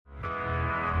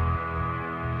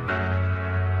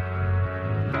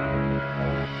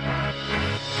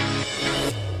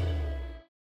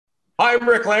Hi, I'm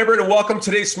Rick Lambert, and welcome to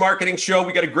today's Smarketing Show.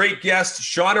 We got a great guest,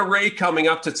 Shauna Rae, coming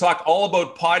up to talk all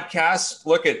about podcasts.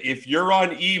 Look, if you're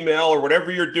on email or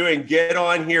whatever you're doing, get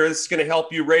on here. This is going to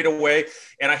help you right away.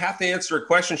 And I have to answer a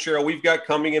question, Cheryl, we've got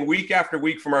coming in week after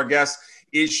week from our guests.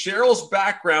 Is Cheryl's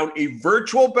background a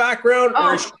virtual background,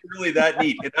 or is she really that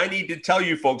neat? And I need to tell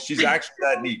you folks, she's actually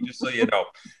that neat, just so you know.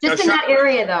 Just now, in that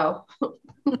area, though.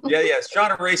 Yeah.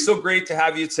 Shauna Rae, so great to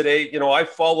have you today. You know, I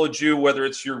followed you, whether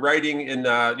it's your writing in,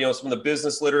 some of the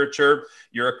business literature.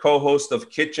 You're a co-host of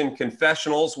Kitchen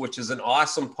Confessionals, which is an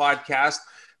awesome podcast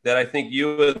that I think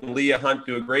you and Leah Hunt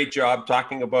do a great job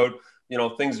talking about,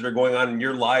 things that are going on in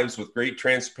your lives with great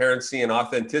transparency and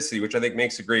authenticity, which I think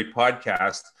makes a great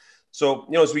podcast. So,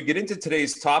 as we get into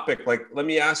today's topic, let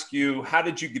me ask you, how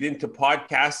did you get into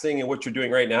podcasting and what you're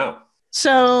doing right now?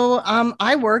 So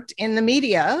I worked in the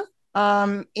media,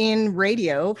 in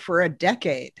radio for a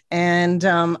decade, and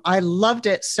I loved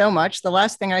it so much. The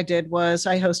last thing I did was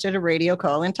I hosted a radio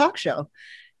call-in talk show.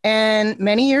 And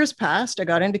many years passed. I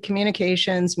got into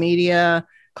communications, media,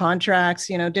 contracts,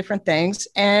 different things.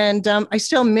 And I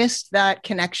still missed that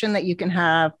connection that you can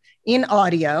have in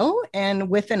audio and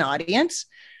with an audience.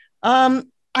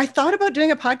 I thought about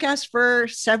doing a podcast for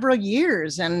several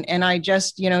years, and I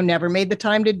just, never made the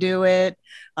time to do it.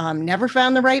 Never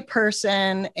found the right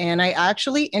person. And I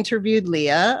actually interviewed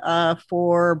Leah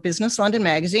for Business London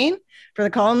magazine for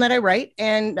the column that I write.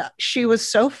 And she was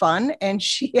so fun. And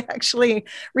she actually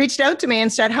reached out to me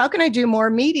and said, how can I do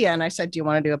more media? And I said, do you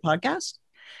want to do a podcast?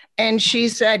 And she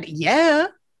said, yeah.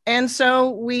 And so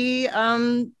we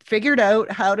figured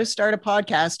out how to start a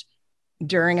podcast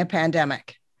during a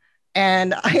pandemic.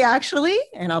 And I actually,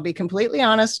 and I'll be completely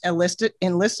honest,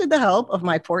 enlisted the help of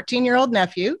my 14-year-old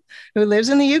nephew who lives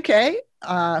in the UK,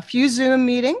 a few Zoom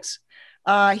meetings.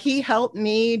 He helped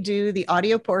me do the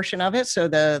audio portion of it. So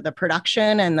the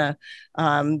production and the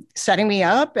setting me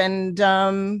up, and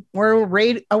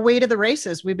we're away to the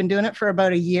races. We've been doing it for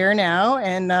about a year now.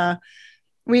 And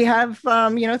we have,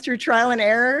 through trial and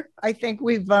error, I think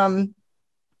we've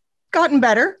gotten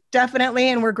better, definitely,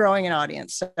 and we're growing an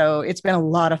audience. So it's been a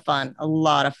lot of fun.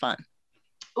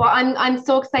 Well, I'm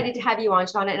so excited to have you on,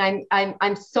 Shauna, and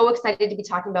I'm so excited to be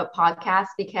talking about podcasts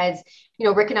because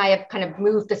Rick and I have kind of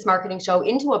moved the Smarketing Show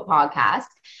into a podcast,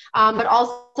 but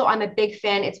also I'm a big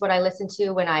fan. It's what I listen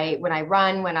to when I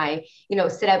run, when I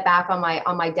sit out back on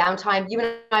my downtime. You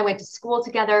and I went to school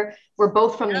together. We're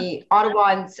both from the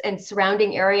Ottawa and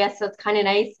surrounding area, so it's kind of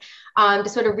nice to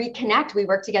sort of reconnect. We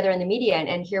work together in the media,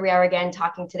 and here we are again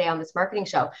talking today on the Smarketing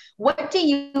Show. What do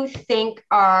you think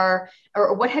or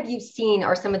what have you seen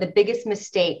are some of the biggest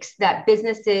mistakes that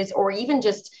businesses or even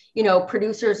just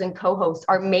producers and co-hosts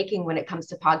are making when it comes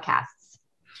to podcasts?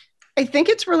 I think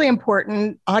it's really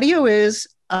important. Audio is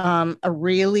a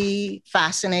really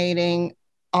fascinating,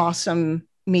 awesome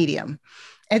medium.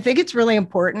 I think it's really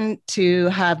important to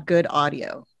have good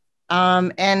audio.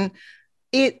 And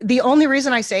the only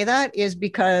reason I say that is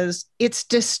because it's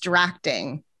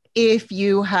distracting if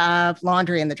you have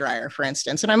laundry in the dryer, for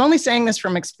instance. And I'm only saying this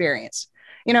from experience.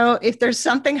 If there's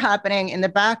something happening in the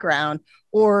background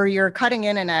or you're cutting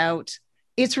in and out,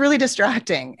 it's really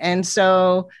distracting. And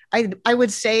so I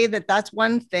would say that that's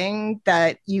one thing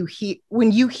that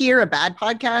when you hear a bad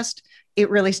podcast, it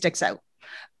really sticks out.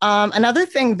 Another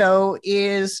thing, though,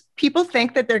 is people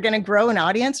think that they're going to grow an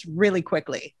audience really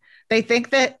quickly. They think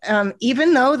that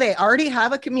even though they already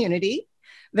have a community,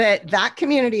 that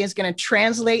community is going to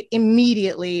translate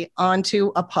immediately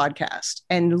onto a podcast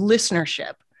and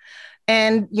listenership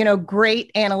and,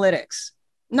 great analytics.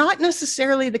 Not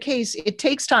necessarily the case. It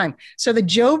takes time. So the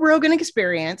Joe Rogan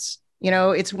Experience,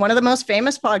 it's one of the most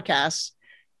famous podcasts,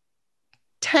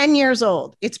 10 years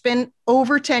old. It's been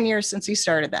over 10 years since he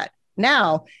started that.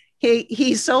 Now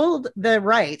he sold the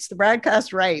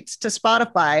broadcast rights to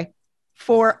Spotify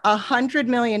for $100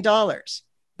 million,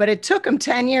 but it took him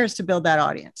 10 years to build that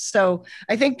audience. So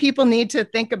I think people need to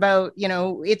think about,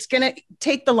 it's going to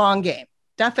take the long game.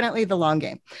 Definitely the long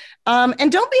game.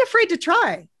 And don't be afraid to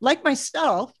try. Like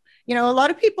myself, a lot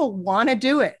of people want to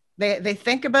do it. They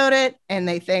think about it and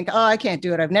they think, oh, I can't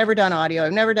do it. I've never done audio.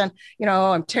 I've never done,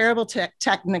 I'm terrible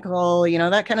technical,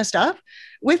 that kind of stuff.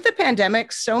 With the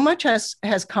pandemic, so much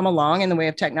has come along in the way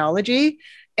of technology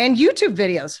and YouTube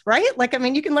videos, right?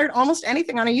 You can learn almost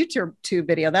anything on a YouTube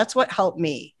video. That's what helped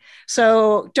me.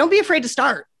 So don't be afraid to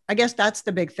start. I guess that's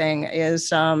the big thing is,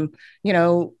 don't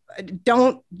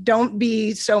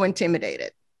be so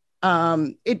intimidated.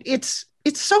 It's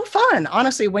so fun.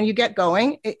 Honestly, when you get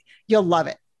going, you'll love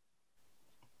it.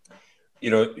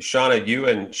 Shauna, you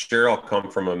and Cheryl come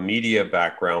from a media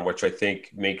background, which I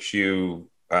think makes you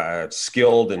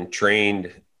skilled and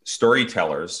trained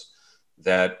storytellers.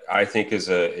 that I think is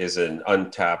an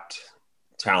untapped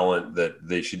talent that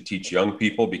they should teach young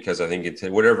people, because I think it's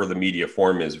whatever the media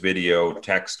form is, video,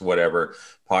 text, whatever,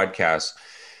 podcasts.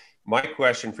 My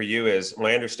question for you is,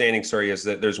 my understanding, is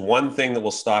that there's one thing that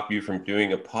will stop you from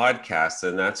doing a podcast,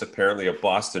 and that's apparently a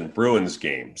Boston Bruins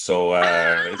game. So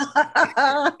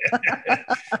now,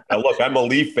 look, I'm a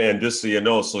Leaf fan, just so you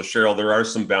know. So Cheryl, there are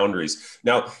some boundaries.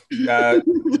 Now,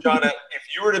 Shauna,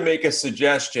 if you were to make a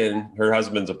suggestion, her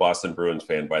husband's a Boston Bruins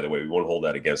fan, by the way, we won't hold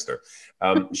that against her.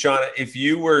 Shauna, if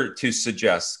you were to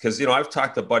suggest, because, I've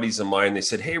talked to buddies of mine, they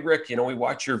said, hey, Rick, we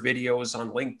watch your videos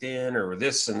on LinkedIn or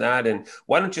this and that, and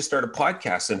why don't you start a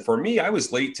podcast? And for me, I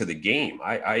was late to the game.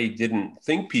 I didn't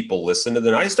think people listened. And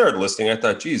then I started listening. I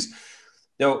thought, geez,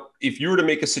 now, if you were to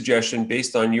make a suggestion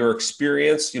based on your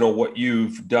experience, what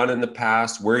you've done in the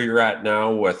past, where you're at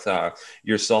now with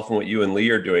yourself and what you and Lee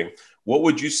are doing, what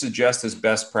would you suggest as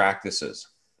best practices?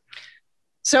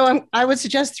 So I would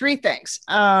suggest three things.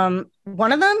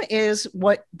 One of them is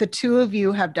what the two of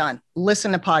you have done.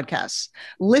 Listen to podcasts.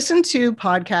 Listen to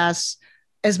podcasts,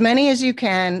 as many as you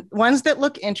can, ones that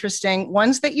look interesting,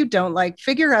 ones that you don't like.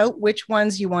 Figure out which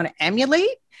ones you want to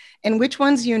emulate and which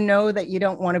ones you know that you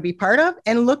don't want to be part of.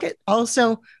 And look at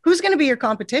also who's going to be your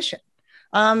competition.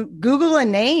 Google a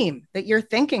name that you're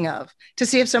thinking of to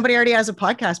see if somebody already has a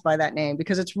podcast by that name,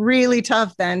 because it's really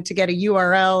tough then to get a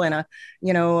URL and a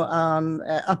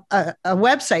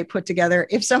website put together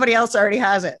if somebody else already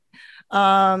has it.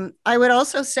 I would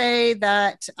also say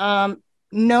that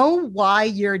know why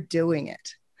you're doing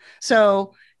it.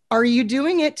 So are you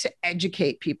doing it to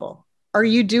educate people? Are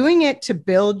you doing it to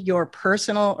build your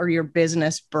personal or your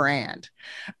business brand?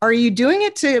 Are you doing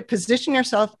it to position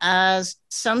yourself as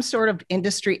some sort of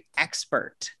industry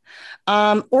expert?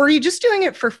 Or are you just doing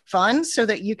it for fun so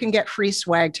that you can get free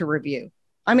swag to review?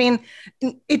 I mean,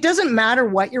 it doesn't matter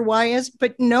what your why is,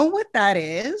 but know what that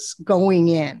is going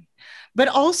in. But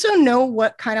also know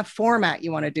what kind of format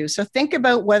you want to do. So think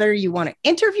about whether you want to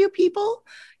interview people,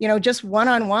 just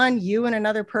one-on-one, you and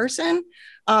another person.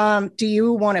 Do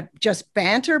you want to just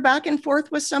banter back and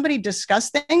forth with somebody, discuss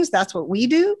things? That's what we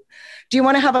do. Do you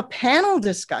want to have a panel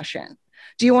discussion?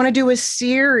 Do you want to do a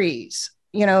series,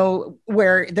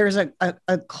 where there's a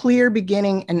clear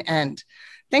beginning and end?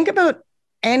 Think about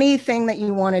anything that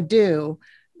you want to do,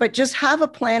 but just have a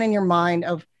plan in your mind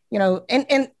of,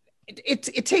 and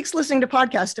it takes listening to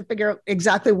podcasts to figure out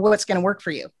exactly what's going to work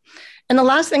for you. And the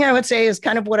last thing I would say is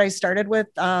kind of what I started with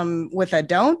a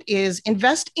don't, is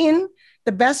invest in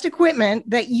the best equipment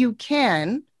that you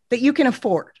can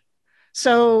afford.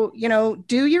 So,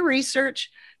 do your research.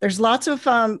 There's lots of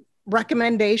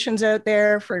recommendations out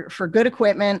there for good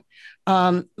equipment.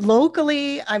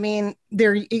 Locally, I mean,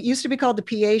 it used to be called the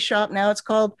PA Shop. Now it's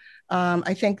called,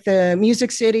 I think, the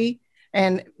Music City.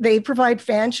 And they provide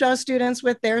Fanshawe students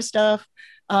with their stuff.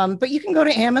 But you can go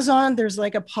to Amazon. There's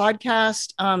like a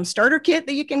podcast starter kit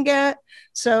that you can get.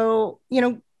 So,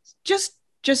 just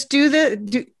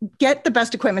get the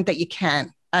best equipment that you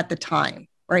can at the time,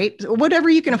 right? Whatever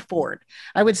you can afford,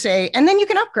 I would say. And then you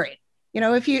can upgrade.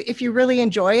 If you really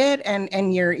enjoy it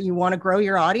and you want to grow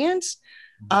your audience,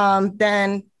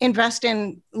 then invest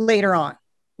in later on.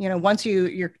 Once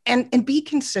you're and be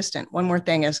consistent. One more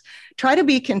thing is try to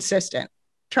be consistent.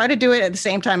 Try to do it at the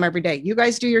same time every day. You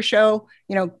guys do your show,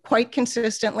 quite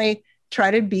consistently. Try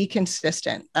to be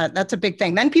consistent. That's a big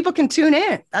thing. Then people can tune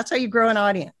in. That's how you grow an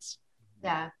audience.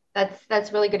 Yeah,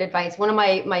 that's really good advice. One of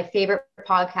my favorite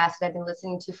podcasts that I've been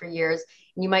listening to for years,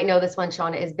 and you might know this one,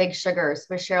 Shauna, is Big Sugars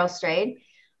with Cheryl Strayed.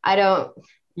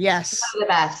 Yes.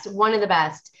 One of the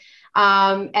best.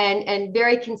 And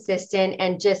very consistent,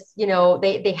 and just,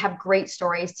 they have great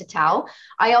stories to tell.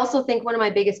 I also think one of my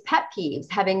biggest pet peeves,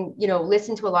 having,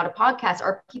 listened to a lot of podcasts,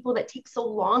 are people that take so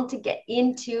long to get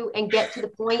into and get to the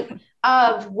point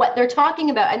of what they're talking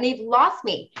about. And they've lost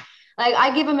me. Like,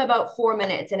 I give them about 4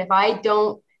 minutes. And if I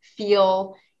don't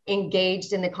feel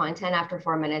engaged in the content after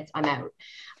 4 minutes, I'm out.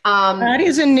 That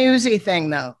is a newsy thing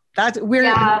though. We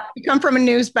come from a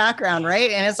news background, right?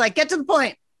 And it's like, get to the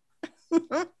point.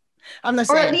 I'm the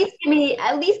same. Or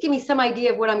at least give me some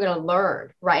idea of what I'm going to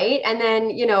learn, right? And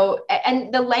then,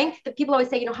 and the length that people always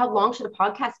say, how long should a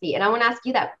podcast be? And I want to ask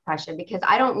you that question, because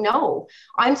I don't know.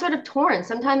 I'm sort of torn.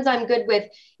 Sometimes I'm good with,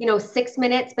 6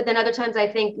 minutes, but then other times I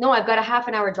think, no, I've got a half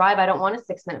an hour drive. I don't want a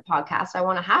 6-minute podcast. I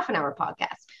want a half an hour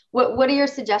podcast. What are your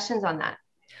suggestions on that?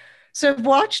 So I've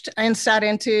watched and sat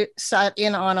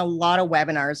in on a lot of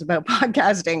webinars about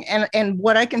podcasting. And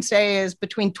what I can say is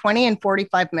between 20 and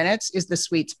 45 minutes is the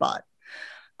sweet spot.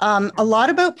 A lot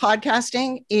about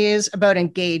podcasting is about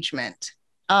engagement.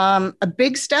 A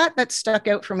big stat that stuck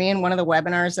out for me in one of the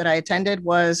webinars that I attended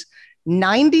was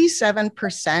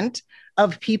 97%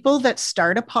 of people that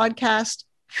start a podcast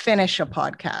finish a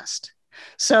podcast.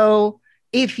 So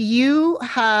if you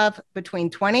have between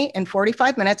 20 and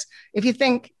 45 minutes, if you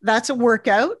think that's a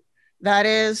workout, that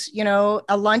is,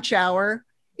 a lunch hour,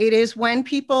 it is when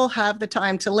people have the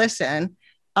time to listen.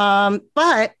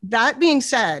 But that being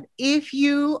said, if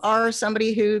you are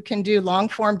somebody who can do long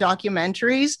form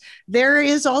documentaries, there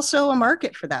is also a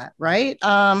market for that, right?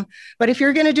 But if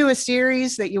you're going to do a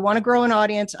series that you want to grow an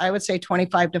audience, I would say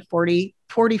 25 to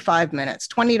 45 minutes,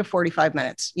 20 to 45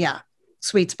 minutes. Yeah.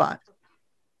 Sweet spot.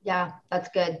 Yeah, that's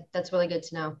good. That's really good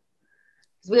to know.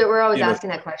 We're always asking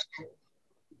that question.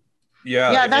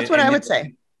 Yeah, that's what I would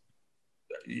say.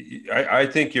 I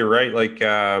think you're right. Like,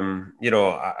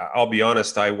 I'll be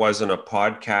honest, I wasn't a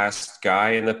podcast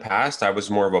guy in the past. I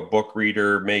was more of a book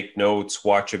reader, make notes,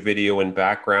 watch a video in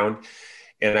background.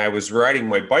 And I was riding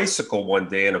my bicycle one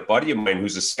day, and a buddy of mine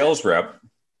who's a sales rep,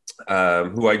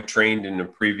 who I trained in a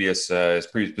previous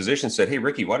position, said, "Hey,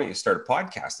 Ricky, why don't you start a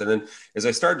podcast?" And then as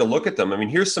I started to look at them, I mean,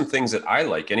 here's some things that I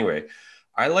like anyway.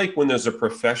 I like when there's a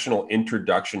professional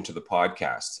introduction to the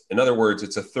podcast. In other words,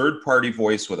 it's a third party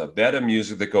voice with a bed of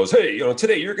music that goes, "Hey,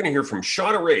 today you're going to hear from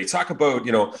Shauna Rae, talk about,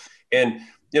 and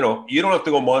you don't have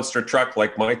to go monster truck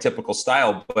like my typical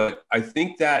style, but I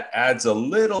think that adds a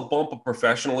little bump of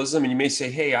professionalism. And you may say,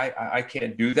 hey, I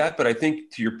can't do that. But I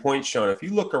think to your point, Shauna, if you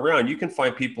look around, you can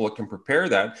find people that can prepare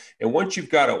that. And once you've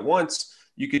got it once,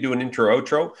 you could do an intro,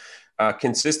 outro.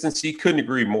 Consistency, couldn't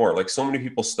agree more. Like so many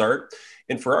people start.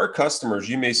 And for our customers,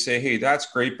 you may say, hey,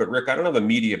 that's great, but Rick, I don't have a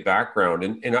media background.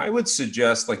 And I would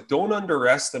suggest, like, don't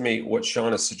underestimate what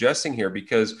Shauna's suggesting here,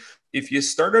 because if you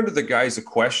start under the guise of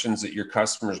questions that your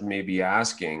customers may be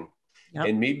asking, yep,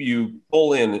 and maybe you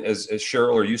pull in, as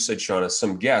Cheryl or you said, Shauna,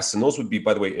 some guests, and those would be,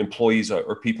 by the way, employees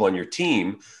or people on your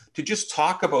team, to just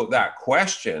talk about that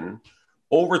question.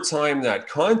 Over time, that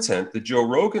content, the Joe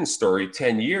Rogan story,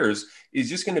 10 years, is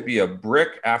just going to be a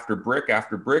brick after brick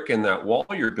after brick in that wall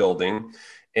you're building.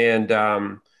 And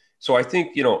so I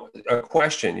think, a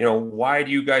question, why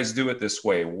do you guys do it this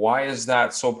way? Why is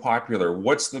that so popular?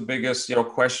 What's the biggest,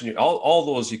 question? All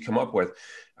those you come up with.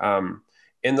 And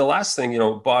the last thing,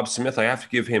 Bob Smith, I have to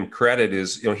give him credit,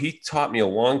 is, he taught me a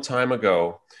long time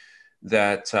ago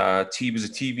that he was a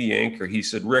TV anchor. He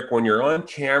said, Rick, when you're on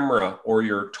camera or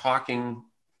you're talking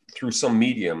through some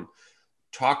medium,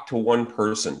 talk to one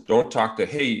person. Don't talk to,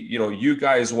 hey, you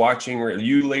guys watching, or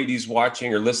you ladies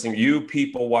watching or listening, you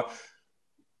people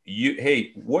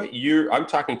I'm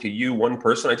talking to you, one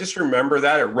person. I just remember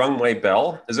that it rung my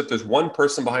bell, as if there's one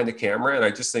person behind the camera. And I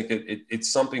just think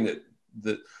it's something that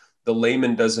the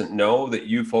layman doesn't know, that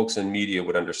you folks in media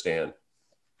would understand.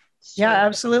 Yeah,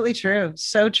 absolutely true.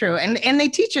 So true. And they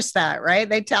teach us that, right?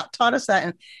 They taught us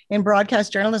that in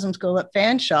broadcast journalism school at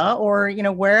Fanshawe, or,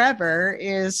 wherever,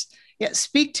 is,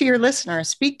 speak to your listener,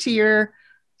 speak to your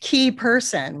key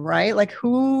person, right? Like,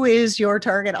 who is your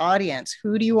target audience?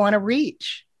 Who do you want to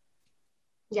reach?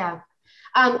 Yeah.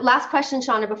 Last question,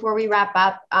 Shauna, before we wrap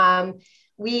up. I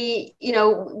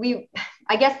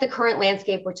guess the current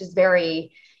landscape, which is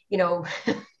very,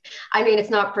 it's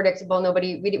not predictable.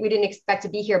 We didn't expect to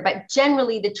be here, but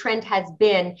generally the trend has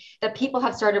been that people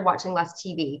have started watching less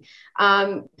TV.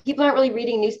 People aren't really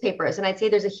reading newspapers. And I'd say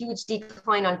there's a huge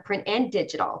decline on print and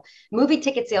digital. Movie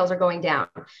ticket sales are going down.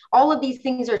 All of these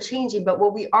things are changing. But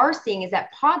what we are seeing is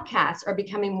that podcasts are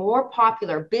becoming more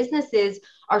popular. Businesses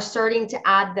are starting to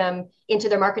add them into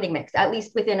their marketing mix, at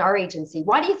least within our agency.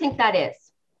 Why do you think that is?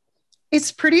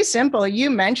 It's pretty simple.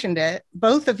 You mentioned it.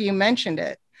 Both of you mentioned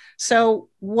it. So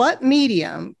what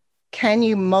medium can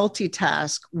you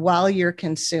multitask while you're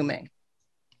consuming,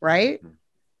 right?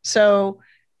 So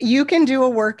you can do a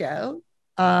workout.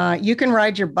 You can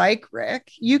ride your bike,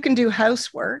 Rick. You can do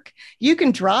housework. You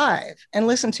can drive and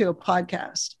listen to a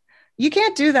podcast. You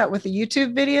can't do that with a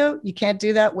YouTube video. You can't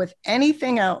do that with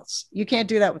anything else. You can't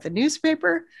do that with a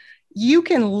newspaper. You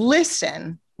can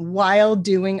listen while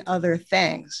doing other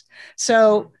things.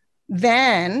 So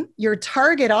then your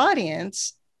target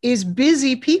audience is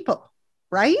busy people,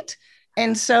 right?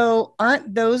 And so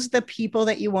aren't those the people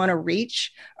that you want to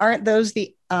reach? Aren't those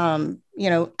the,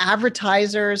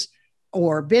 advertisers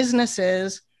or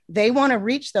businesses? They want to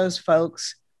reach those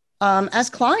folks as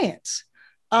clients.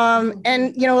 And,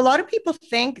 a lot of people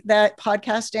think that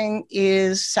podcasting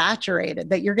is saturated,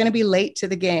 that you're going to be late to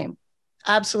the game.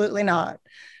 Absolutely not.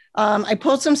 I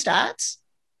pulled some stats.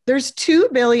 There's 2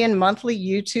 billion monthly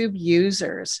YouTube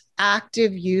users,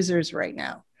 active users right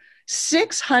now.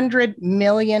 600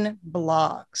 million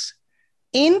blogs.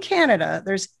 In Canada,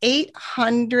 there's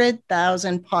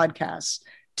 800,000 podcasts,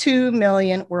 2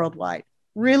 million worldwide.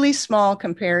 really small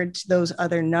compared to those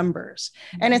other numbers.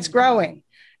 And it's growing.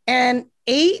 And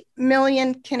 8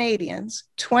 million Canadians,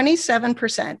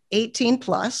 27%, 18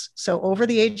 plus, so over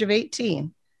the age of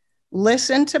 18,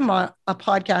 listen to a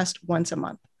podcast once a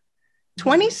month.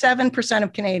 27%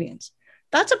 of Canadians.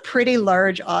 That's a pretty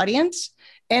large audience.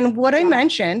 And what I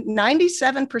mentioned,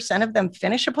 97% of them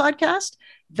finish a podcast.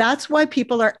 That's why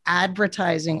people are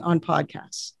advertising on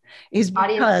podcasts, is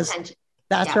because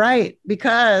that's right.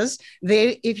 Because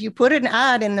if you put an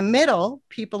ad in the middle,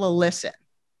 people will listen,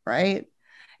 right?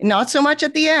 Not so much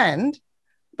at the end,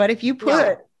 but if you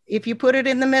put it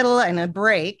in the middle and a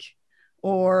break,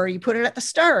 or you put it at the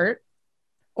start,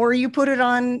 or you put it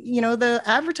on, the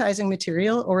advertising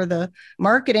material or the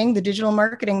marketing, the digital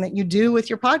marketing that you do with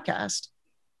your podcast,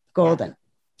 golden.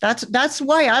 That's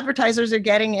why advertisers are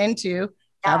getting into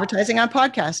advertising on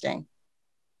podcasting.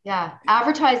 Yeah,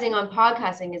 advertising on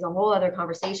podcasting is a whole other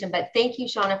conversation, but thank you,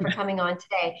 Shauna, for coming on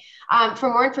today. For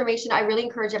more information, I really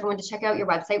encourage everyone to check out your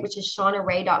website, which is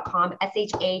shaunarae.com,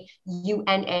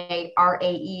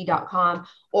 ShaunArae.com,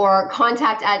 or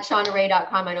contact at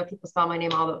shaunarae.com. I know people spell my name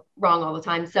wrong all the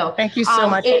time. So thank you so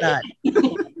much for that.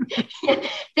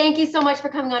 Thank you so much for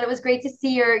coming on. It was great to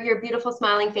see your beautiful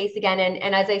smiling face again.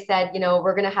 And as I said,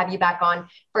 we're going to have you back on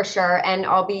for sure. And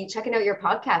I'll be checking out your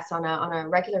podcast on a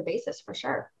regular basis for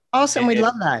sure. Awesome. We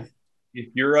love that. If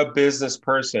you're a business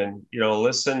person,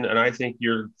 listen, and I think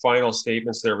your final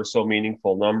statements there were so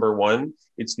meaningful. Number one,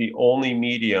 it's the only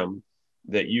medium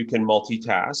that you can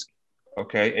multitask,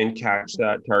 okay, and catch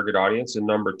that target audience. And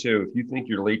number two, if you think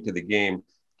you're late to the game,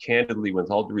 candidly,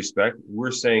 with all due respect,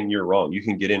 we're saying you're wrong. You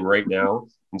can get in right now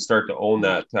and start to own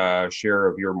that share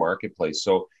of your marketplace.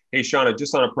 So, hey, Shauna,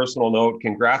 just on a personal note,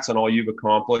 congrats on all you've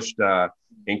accomplished,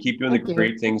 and keep doing the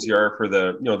great things you are for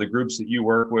the groups that you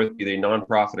work with, be they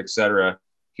nonprofit, et cetera,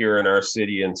 here in our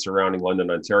city and surrounding London,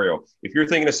 Ontario. If you're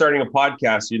thinking of starting a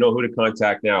podcast, you know who to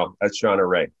contact now. That's Shauna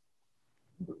Rae.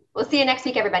 We'll see you next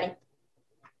week, everybody.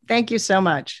 Thank you so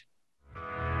much.